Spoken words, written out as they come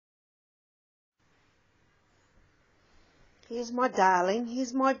Here's my darling.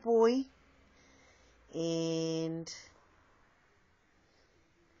 Here's my boy. And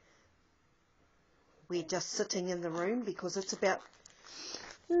we're just sitting in the room because it's about,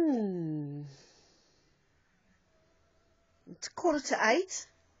 it's 7:45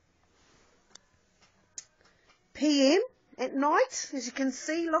 p.m. at night, as you can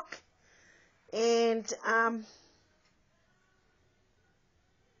see, look. And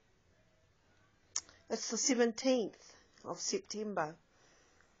it's the 17th of September.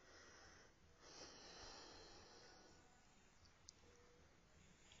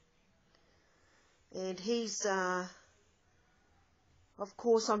 And he's, of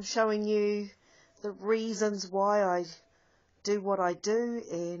course, I'm showing you the reasons why I do what I do,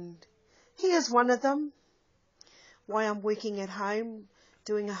 and he is one of them. Why I'm working at home,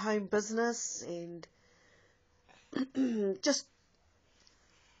 doing a home business, and just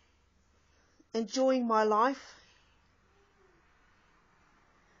enjoying my life.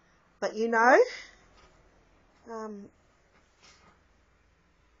 But you know,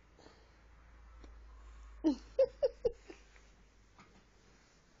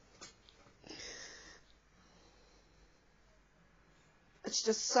 it's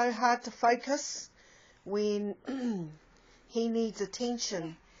just so hard to focus when he needs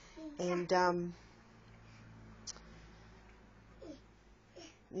attention. And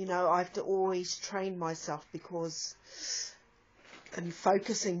you know, I have to always train myself because in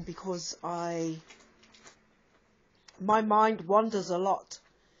focusing, because my mind wanders a lot.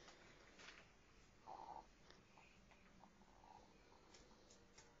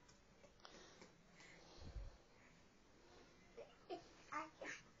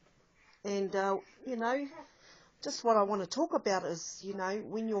 And you know, just what I want to talk about is, you know,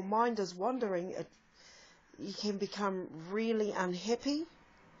 when your mind is wandering, you can become really unhappy.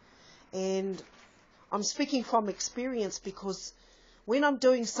 And I'm speaking from experience, because when I'm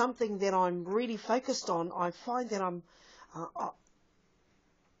doing something that I'm really focused on, I find that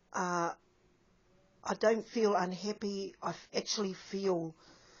I don't feel unhappy. I actually feel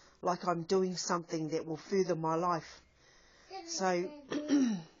like I'm doing something that will further my life. So,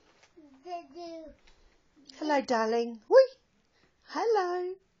 hello, darling. Whee!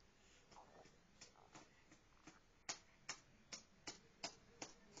 Hello.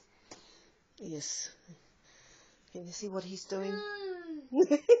 Yes. Can you see what he's doing?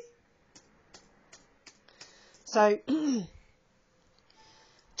 So,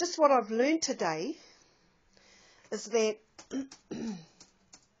 just what I've learned today is that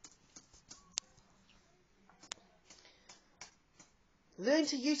learn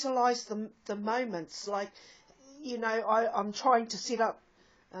to utilize the moments. Like, you know, I'm trying to set up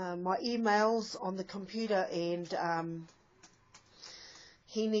my emails on the computer, and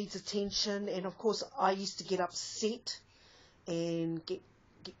he needs attention. And of course, I used to get upset and get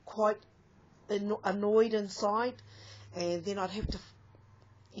quite annoyed inside, and then I'd have to,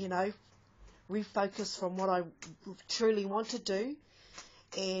 you know, refocus from what I truly want to do,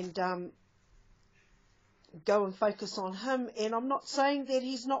 and go and focus on him. And I'm not saying that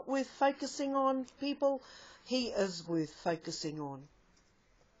he's not worth focusing on, people. He is worth focusing on.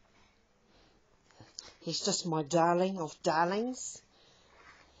 He's just my darling of darlings.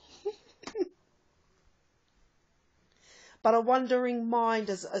 But a wandering mind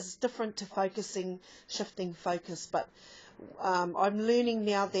is different to focusing, shifting focus. But I'm learning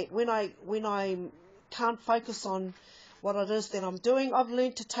now that when I can't focus on what it is that I'm doing, I've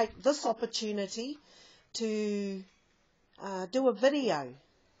learned to take this opportunity to do a video,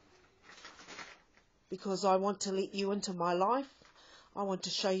 because I want to let you into my life. I want to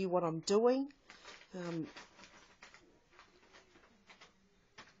show you what I'm doing.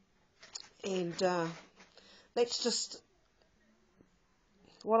 And that's just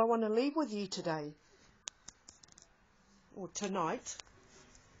what I want to leave with you today, or tonight.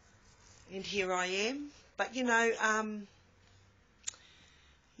 And here I am. But you know,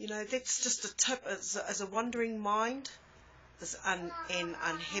 that's just a tip. As a wandering mind, as an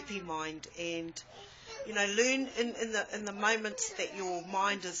unhappy mind, and you know, learn in the moments that your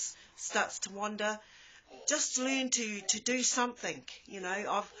mind starts to wander. Just learn to do something. You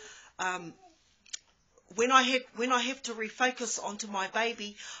know, when I have to refocus onto my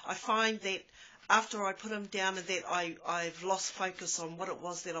baby, I find that after I put him down, and that I've lost focus on what it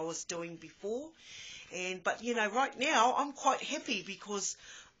was that I was doing before. But you know, right now I'm quite happy because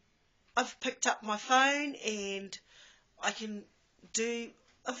I've picked up my phone and I can do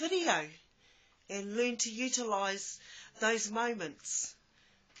a video and learn to utilize those moments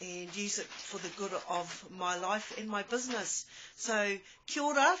and use it for the good of my life and my business. So, kia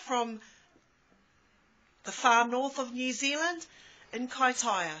ora from the far north of New Zealand in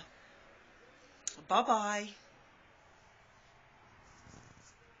Kaitaia. Bye-bye.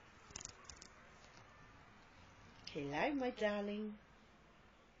 Hello, my darling.